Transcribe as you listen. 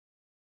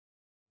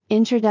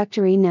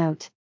Introductory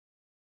note.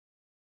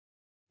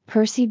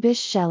 Percy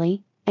Bysshe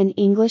Shelley, an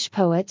English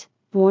poet,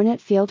 born at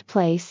Field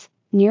Place,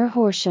 near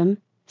Horsham,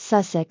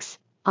 Sussex,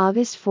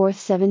 August 4,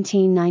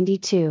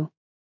 1792.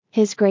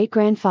 His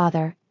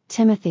great-grandfather,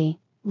 Timothy,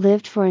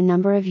 lived for a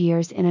number of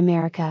years in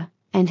America,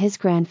 and his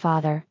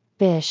grandfather,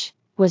 Bysshe,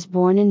 was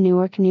born in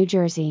Newark, New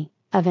Jersey,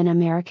 of an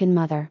American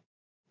mother.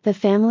 The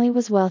family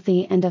was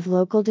wealthy and of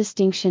local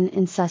distinction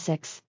in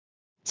Sussex.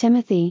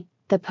 Timothy,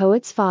 the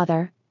poet's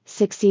father,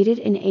 succeeded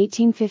in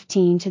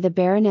 1815 to the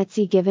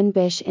baronetcy given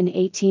Bysshe in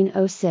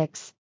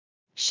 1806.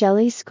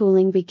 Shelley's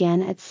schooling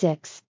began at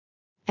 6.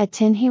 At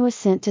 10 he was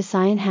sent to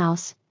Sion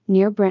House,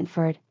 near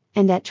Brentford,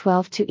 and at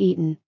 12 to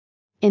Eton.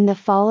 In the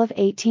fall of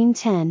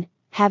 1810,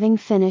 having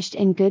finished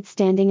in good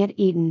standing at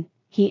Eton,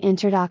 he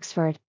entered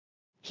Oxford.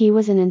 He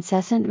was an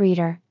incessant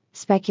reader,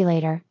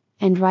 speculator,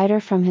 and writer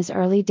from his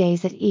early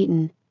days at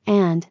Eton,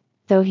 and,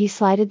 though he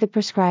slighted the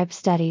prescribed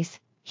studies,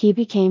 he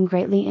became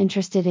greatly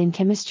interested in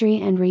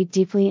chemistry and read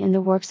deeply in the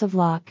works of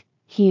Locke,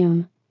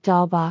 Hume,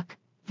 D'Holbach,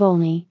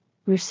 Volney,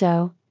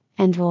 Rousseau,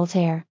 and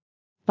Voltaire.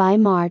 By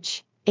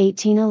March,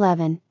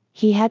 1811,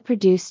 he had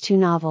produced 2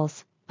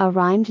 novels, a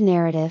rhymed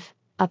narrative,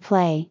 a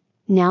play,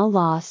 now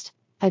lost,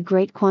 a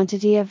great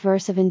quantity of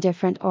verse of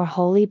indifferent or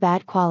wholly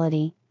bad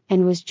quality,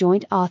 and was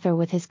joint author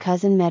with his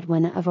cousin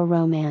Medwin of a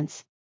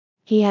romance.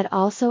 He had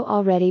also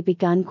already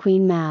begun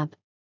Queen Mab.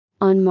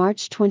 On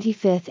March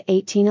 25,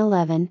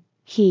 1811,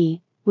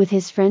 he, with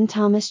his friend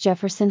Thomas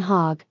Jefferson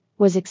Hogg,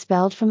 was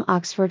expelled from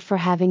Oxford for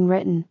having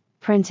written,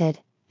 printed,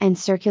 and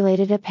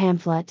circulated a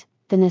pamphlet,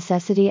 The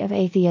Necessity of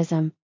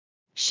Atheism.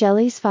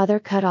 Shelley's father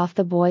cut off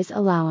the boy's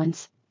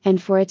allowance,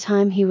 and for a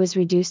time he was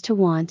reduced to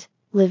want,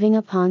 living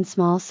upon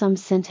small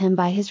sums sent him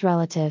by his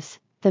relatives,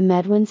 the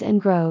Medwins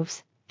and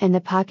Groves, and the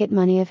pocket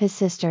money of his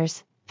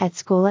sisters, at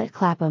school at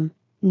Clapham,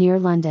 near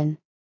London.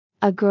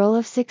 A girl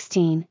of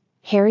 16,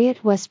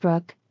 Harriet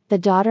Westbrook, the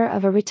daughter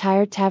of a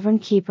retired tavern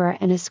keeper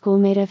and a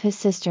schoolmate of his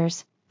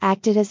sister's,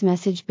 acted as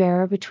message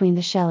bearer between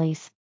the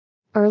Shelleys.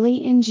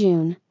 Early in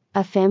June,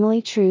 a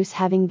family truce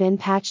having been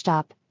patched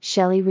up,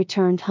 Shelley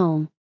returned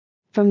home.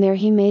 From there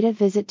he made a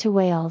visit to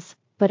Wales,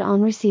 but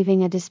on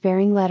receiving a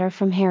despairing letter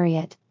from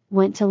Harriet,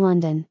 went to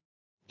London.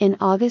 In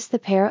August the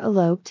pair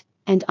eloped,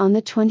 and on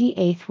the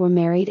 28th were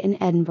married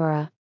in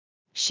Edinburgh.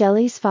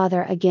 Shelley's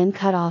father again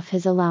cut off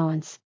his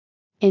allowance.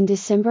 In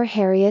December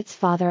Harriet's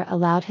father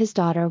allowed his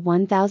daughter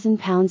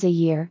 £1,000 a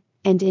year,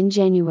 and in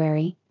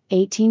January,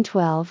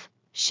 1812,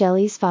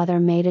 Shelley's father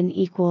made an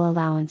equal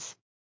allowance.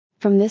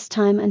 From this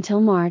time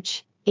until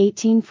March,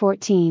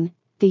 1814,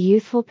 the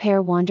youthful pair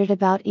wandered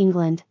about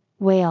England,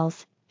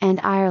 Wales,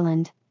 and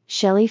Ireland,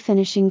 Shelley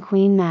finishing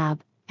Queen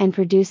Mab, and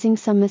producing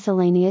some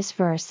miscellaneous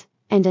verse,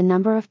 and a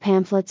number of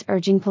pamphlets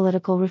urging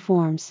political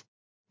reforms.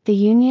 The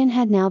union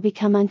had now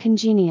become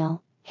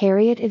uncongenial,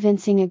 Harriet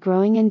evincing a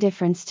growing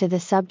indifference to the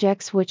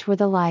subjects which were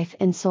the life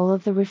and soul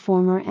of the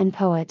reformer and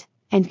poet,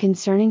 and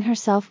concerning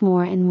herself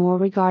more and more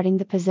regarding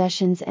the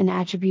possessions and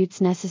attributes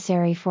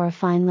necessary for a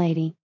fine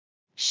lady.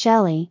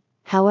 Shelley,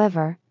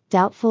 however,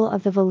 doubtful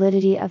of the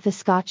validity of the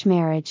Scotch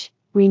marriage,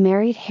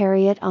 remarried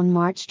Harriet on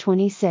March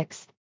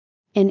 26.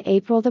 In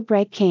April the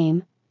break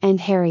came, and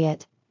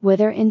Harriet,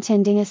 whether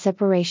intending a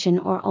separation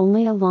or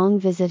only a long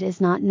visit is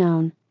not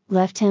known,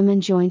 left him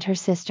and joined her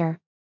sister.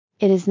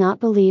 It is not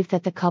believed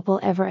that the couple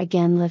ever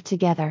again lived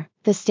together.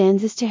 The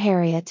stanzas to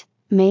Harriet,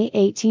 May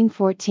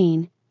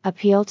 1814,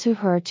 appeal to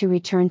her to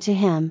return to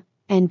him,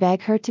 and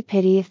beg her to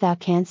pity if thou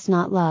canst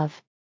not love.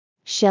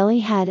 Shelley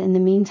had in the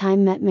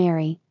meantime met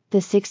Mary, the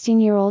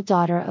 16-year-old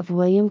daughter of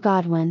William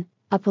Godwin,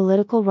 a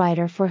political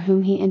writer for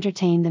whom he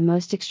entertained the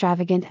most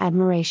extravagant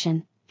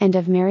admiration, and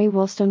of Mary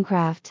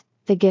Wollstonecraft,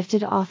 the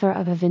gifted author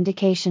of A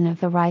Vindication of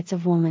the Rights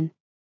of Woman.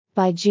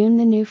 By June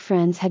the new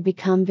friends had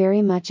become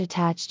very much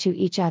attached to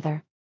each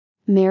other.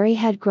 Mary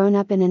had grown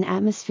up in an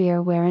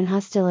atmosphere wherein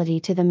hostility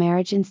to the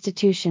marriage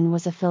institution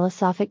was a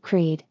philosophic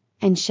creed,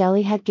 and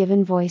Shelley had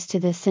given voice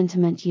to this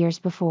sentiment years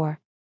before.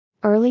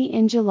 Early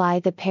in July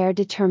the pair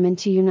determined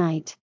to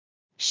unite.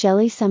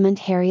 Shelley summoned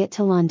Harriet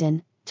to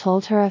London,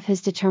 told her of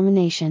his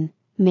determination,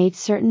 made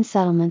certain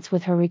settlements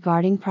with her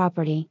regarding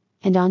property,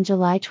 and on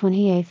July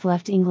 28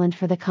 left England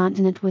for the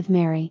Continent with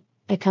Mary,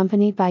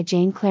 accompanied by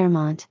Jane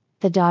Clairmont,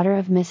 the daughter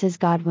of Mrs.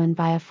 Godwin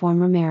by a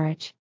former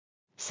marriage.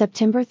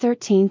 September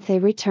 13 they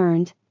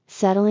returned,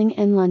 settling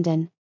in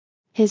London.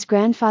 His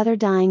grandfather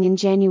dying in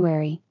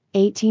January,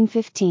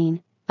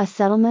 1815, a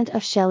settlement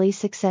of Shelley's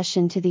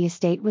succession to the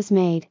estate was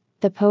made,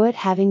 the poet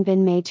having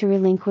been made to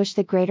relinquish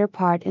the greater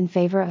part in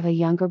favor of a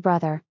younger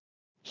brother.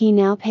 He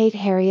now paid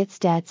Harriet's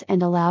debts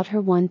and allowed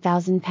her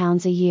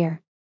 £1,000 a year.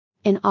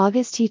 In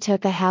August he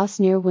took a house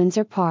near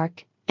Windsor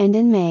Park, and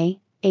in May,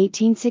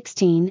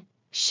 1816,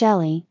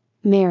 Shelley,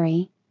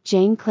 Mary,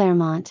 Jane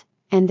Clairmont,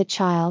 and the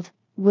child,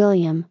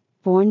 William,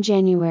 born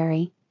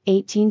January,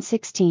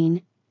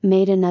 1816,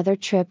 made another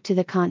trip to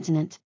the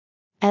Continent.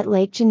 At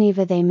Lake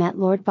Geneva they met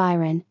Lord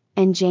Byron,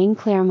 and Jane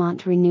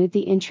Clairmont renewed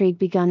the intrigue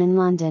begun in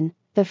London,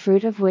 the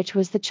fruit of which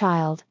was the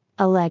child,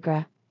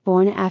 Allegra,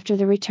 born after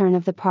the return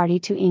of the party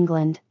to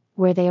England,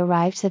 where they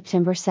arrived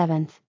September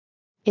 7.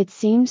 It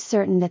seems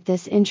certain that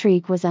this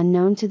intrigue was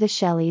unknown to the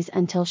Shelleys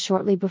until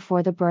shortly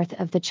before the birth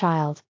of the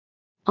child.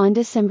 On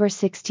December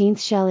 16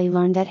 Shelley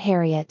learned that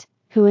Harriet,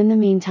 who in the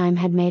meantime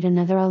had made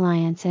another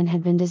alliance and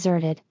had been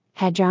deserted,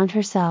 had drowned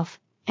herself,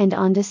 and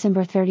on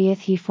December 30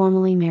 he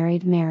formally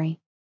married Mary.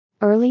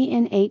 Early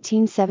in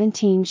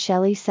 1817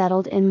 Shelley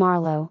settled in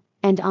Marlow,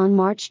 and on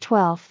March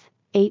 12,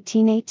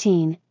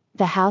 1818,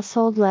 the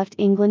household left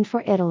England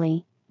for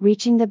Italy,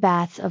 reaching the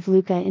Baths of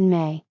Lucca in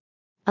May.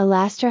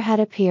 Alastor had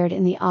appeared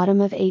in the autumn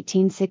of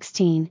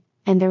 1816,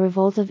 and the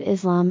Revolt of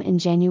Islam in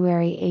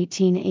January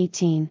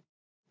 1818.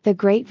 The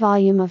great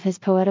volume of his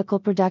poetical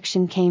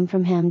production came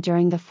from him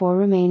during the 4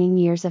 remaining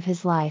years of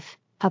his life,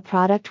 a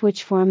product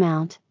which for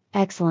amount,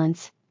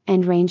 excellence,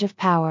 and range of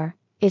power,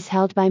 is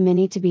held by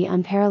many to be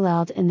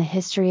unparalleled in the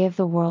history of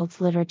the world's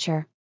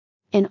literature.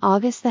 In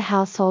August the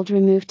household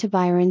removed to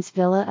Byron's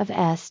villa of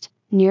Este,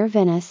 near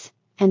Venice,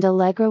 and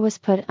Allegra was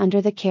put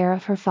under the care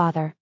of her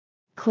father.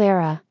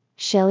 Clara,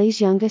 Shelley's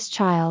youngest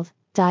child,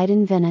 died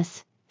in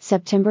Venice,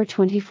 September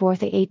 24,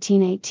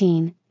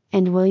 1818,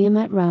 and William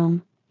at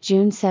Rome,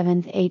 June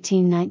 7,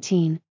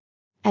 1819.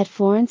 At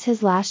Florence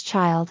his last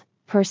child,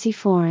 Percy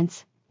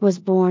Florence, was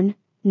born,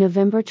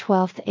 November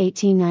 12,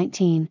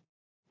 1819.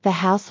 The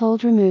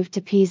household removed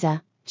to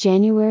Pisa,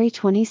 January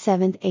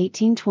 27,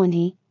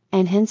 1820,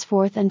 and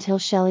henceforth until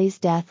Shelley's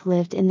death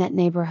lived in that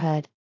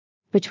neighborhood.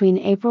 Between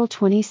April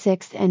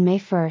 26 and May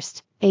 1,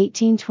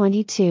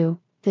 1822,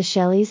 the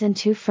Shelleys and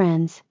 2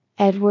 friends,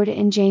 Edward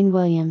and Jane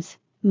Williams,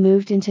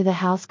 moved into the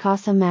house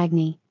Casa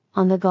Magni,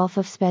 on the Gulf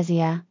of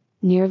Spezia,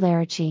 near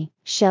Lerici.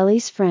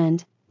 Shelley's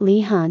friend,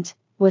 Leigh Hunt,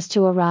 was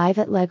to arrive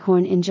at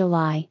Leghorn in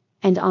July,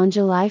 and on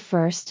July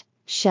 1,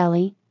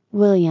 Shelley,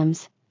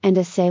 Williams, and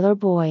a sailor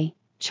boy,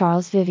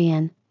 Charles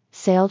Vivian,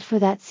 sailed for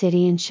that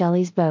city in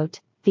Shelley's boat,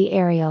 the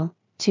Ariel,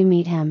 to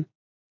meet him.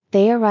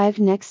 They arrived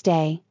next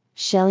day,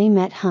 Shelley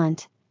met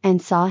Hunt,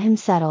 and saw him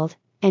settled,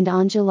 and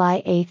on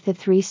July 8 the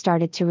 3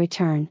 started to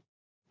return.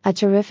 A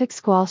terrific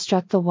squall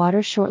struck the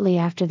water shortly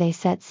after they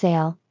set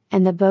sail,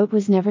 and the boat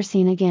was never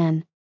seen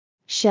again.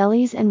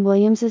 Shelley's and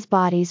Williams's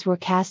bodies were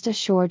cast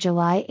ashore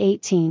July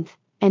 18,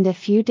 and a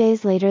few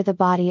days later the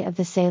body of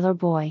the sailor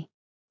boy.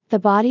 The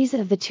bodies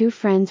of the 2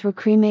 friends were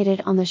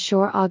cremated on the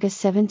shore August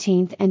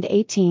 17 and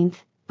 18,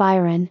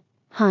 Byron,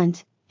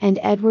 Hunt, and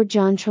Edward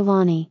John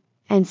Trelawney,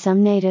 and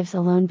some natives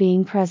alone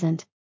being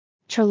present.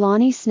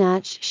 Trelawney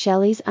snatched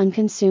Shelley's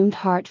unconsumed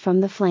heart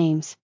from the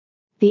flames.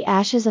 The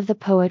ashes of the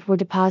poet were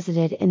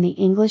deposited in the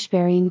English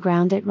burying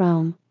ground at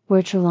Rome,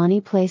 where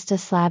Trelawney placed a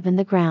slab in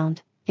the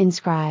ground,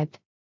 inscribed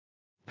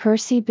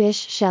Percy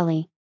Bysshe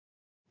Shelley.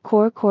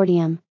 Cor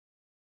Cordium.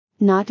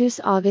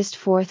 Natus August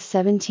 4,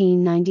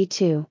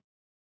 1792.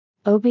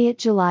 Obiit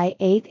July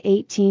 8,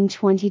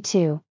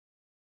 1822.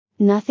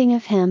 Nothing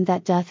of him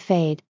that doth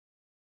fade,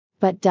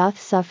 but doth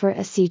suffer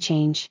a sea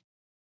change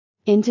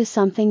into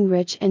something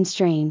rich and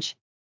strange.